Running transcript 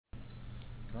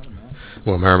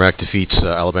Well, Merrimack defeats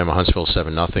Alabama Huntsville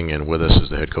 7-0, and with us is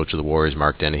the head coach of the Warriors,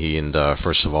 Mark Dennehy. And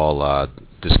first of all,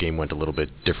 this game went a little bit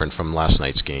different from last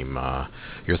night's game.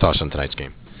 Your thoughts on tonight's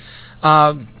game?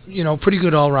 Pretty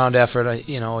good all-round effort.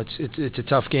 It's a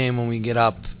tough game when we get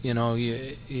up.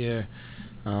 You're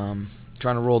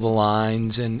trying to roll the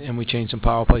lines, and we changed some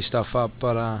power play stuff up.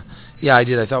 But yeah, I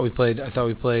did. I thought we played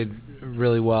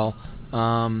really well.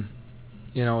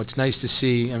 It's nice to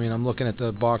see. I mean, I'm looking at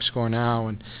the box score now,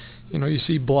 and you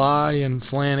see Bly and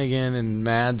Flanagan and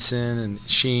Madsen and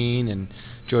Sheen and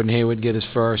Jordan Hayward get his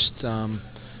first.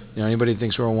 Anybody who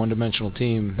thinks we're a one-dimensional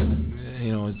team,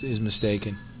 is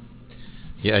mistaken.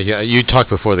 Yeah. You talked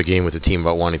before the game with the team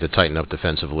about wanting to tighten up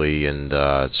defensively, and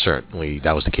certainly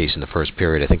that was the case in the first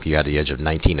period. I think you had the edge of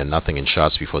 19-0 in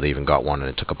shots before they even got one, and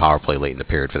it took a power play late in the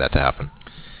period for that to happen.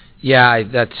 Yeah,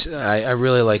 I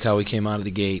really like how we came out of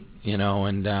the gate,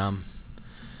 and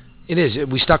it is.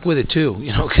 We stuck with it too,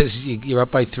 because you're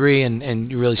up by 3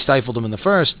 and you really stifled them in the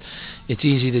first. It's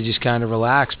easy to just kind of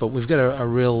relax, but we've got a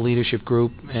real leadership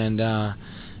group, and I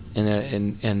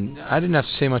didn't have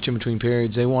to say much in between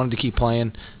periods. They wanted to keep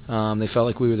playing. They felt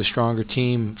like we were the stronger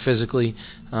team physically.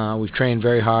 We've trained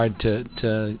very hard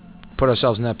to put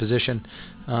ourselves in that position.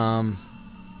 I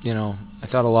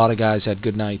thought a lot of guys had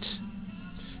good nights.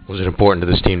 Was it important to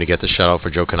this team to get the shutout for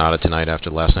Joe Cannata tonight after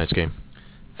last night's game?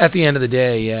 At the end of the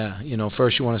day, yeah.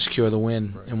 First you want to secure the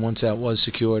win, and once that was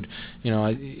secured,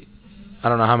 I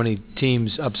don't know how many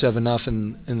teams up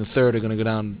 7-0 in the third are going to go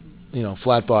down,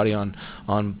 flat body on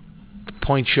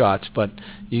point shots. But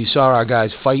you saw our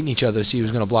guys fighting each other to see who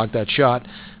was going to block that shot.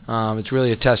 It's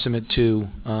really a testament to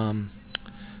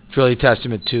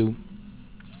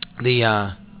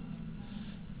the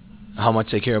how much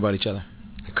they care about each other.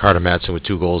 Carter Madsen with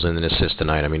 2 goals and an assist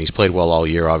tonight. I mean, he's played well all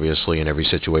year, obviously, in every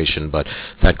situation, but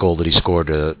that goal that he scored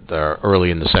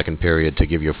early in the second period to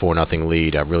give you a 4-0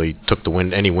 lead really took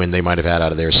any win they might have had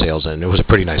out of their sails, and it was a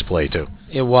pretty nice play, too.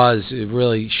 It was. It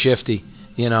really shifty,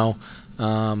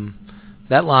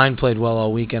 That line played well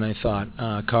all weekend, I thought.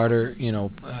 Carter,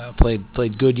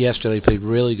 played good yesterday, played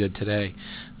really good today.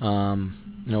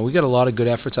 We got a lot of good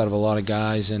efforts out of a lot of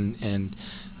guys, and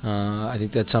I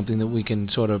think that's something that we can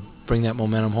sort of bring that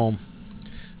momentum home.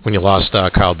 When you lost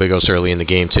Kyle Bigos early in the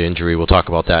game to injury, we'll talk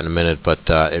about that in a minute, but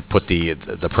it put the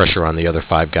pressure on the other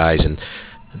 5 guys, and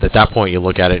at that point you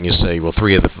look at it and you say, well,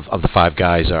 3 of the 5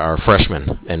 guys are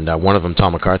freshmen, and one of them,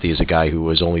 Tom McCarthy, is a guy who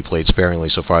has only played sparingly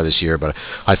so far this year, but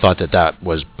I thought that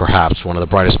was perhaps one of the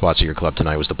brightest spots of your club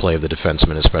tonight was the play of the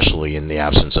defenseman, especially in the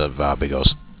absence of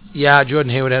Bigos. Yeah,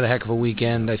 Jordan Hayward had a heck of a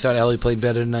weekend. I thought Ellie played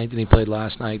better tonight than he played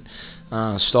last night.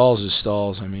 Stalls is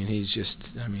Stalls. I mean,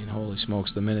 holy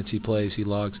smokes, the minutes he plays, he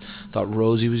logs. Thought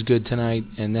Rosie was good tonight.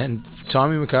 And then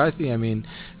Tommy McCarthy,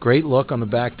 great look on the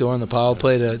back door on the power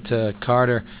play to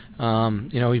Carter.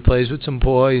 He plays with some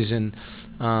poise. And,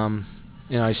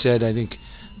 I said, I think,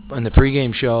 in the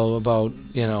pregame show about,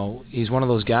 he's one of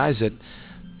those guys that,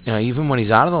 even when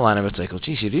he's out of the lineup, it's like, oh,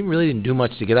 geez, you really didn't do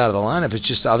much to get out of the lineup. It's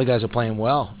just the other guys are playing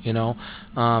well, So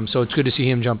it's good to see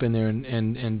him jump in there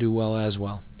and do well as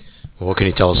well. Well, what can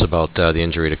you tell us about the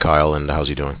injury to Kyle, and how's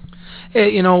he doing?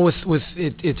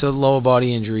 It's a lower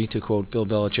body injury, to quote Bill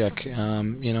Belichick,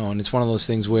 and it's one of those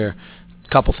things where, a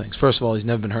couple things. First of all, he's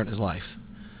never been hurt in his life,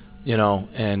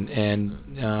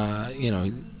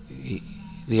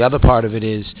 the other part of it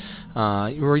is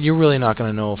you're really not going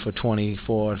to know for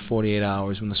 24, 48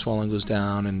 hours when the swelling goes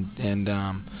down, and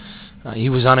he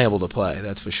was unable to play,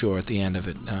 that's for sure, at the end of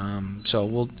it.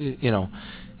 So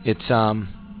it's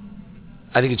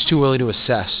I think it's too early to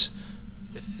assess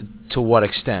to what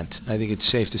extent. I think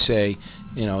it's safe to say,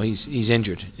 he's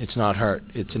injured. It's not hurt.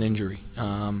 It's an injury.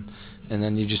 And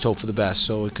then you just hope for the best.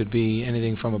 So it could be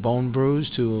anything from a bone bruise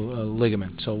to a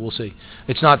ligament. So we'll see.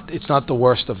 It's not the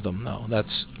worst of them, though.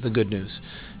 That's the good news.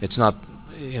 It's not,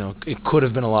 it could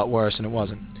have been a lot worse, and it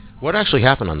wasn't. What actually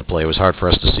happened on the play? It was hard for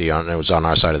us to see. It was on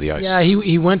our side of the ice. Yeah,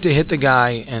 he went to hit the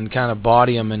guy and kind of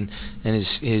body him, and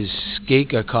his skate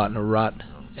got caught in a rut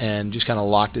and just kind of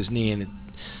locked his knee. And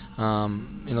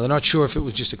they're not sure if it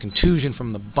was just a contusion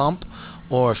from the bump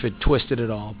or if it twisted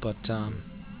at all, but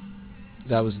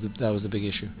that was the big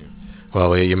issue.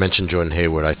 Well, you mentioned Jordan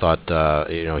Hayward. I thought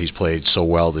he's played so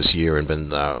well this year and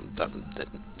been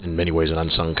in many ways an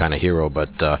unsung kind of hero, but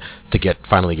to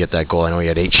finally get that goal. I know he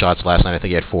had 8 shots last night. I think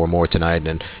he had 4 more tonight,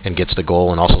 and gets the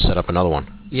goal and also set up another one.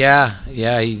 Yeah,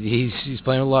 he's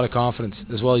playing with a lot of confidence,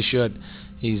 as well he should.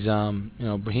 He's he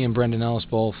and Brendan Ellis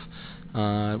both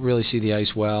really see the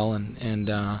ice well, and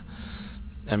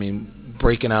I mean,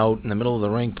 breaking out in the middle of the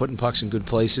ring, putting pucks in good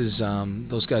places.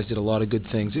 Those guys did a lot of good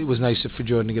things. It was nice for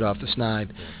Jordan to get off the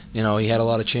snide. You know, he had a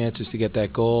lot of chances to get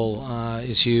that goal.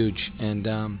 Is huge. And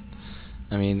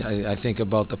I mean, I think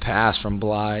about the pass from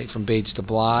Bates to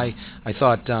Bly. I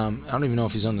thought I don't even know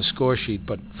if he's on the score sheet,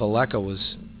 but Veleka was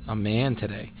a man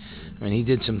today. I mean, he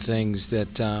did some things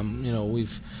that you know,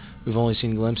 we've only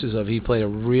seen glimpses of. He played a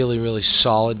really, really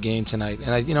solid game tonight.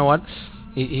 And you know what?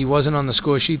 He wasn't on the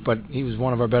score sheet, but he was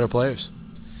one of our better players.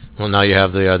 Well, now you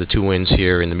have the 2 wins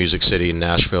here in the Music City in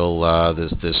Nashville.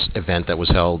 This event that was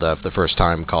held for the first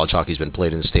time college hockey's been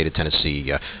played in the state of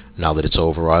Tennessee. Now that it's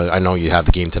over, I know you have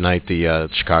the game tonight, the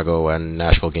Chicago and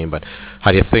Nashville game. But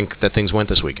how do you think that things went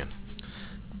this weekend?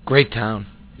 Great town.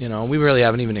 You know, we really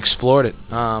haven't even explored it.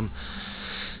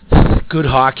 Good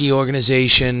hockey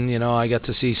organization. You know, I got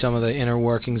to see some of the inner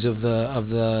workings of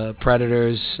the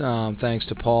Predators, thanks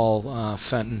to Paul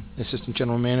Fenton, assistant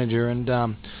general manager,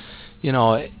 and you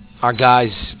know, our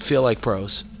guys feel like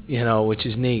pros. You know, which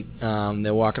is neat.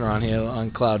 They're walking around here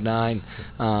on cloud 9.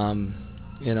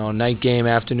 You know, night game,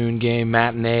 afternoon game,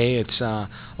 matinee. It's a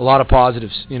lot of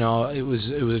positives. You know, it was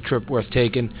a trip worth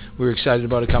taking. We were excited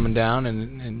about it coming down,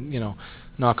 and you know,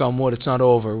 knock on wood, it's not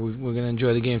over. We're going to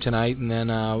enjoy the game tonight, and then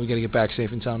we got to get back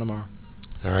safe and sound tomorrow.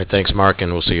 All right, thanks, Mark,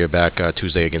 and we'll see you back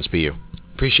Tuesday against BU.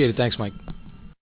 Appreciate it. Thanks, Mike.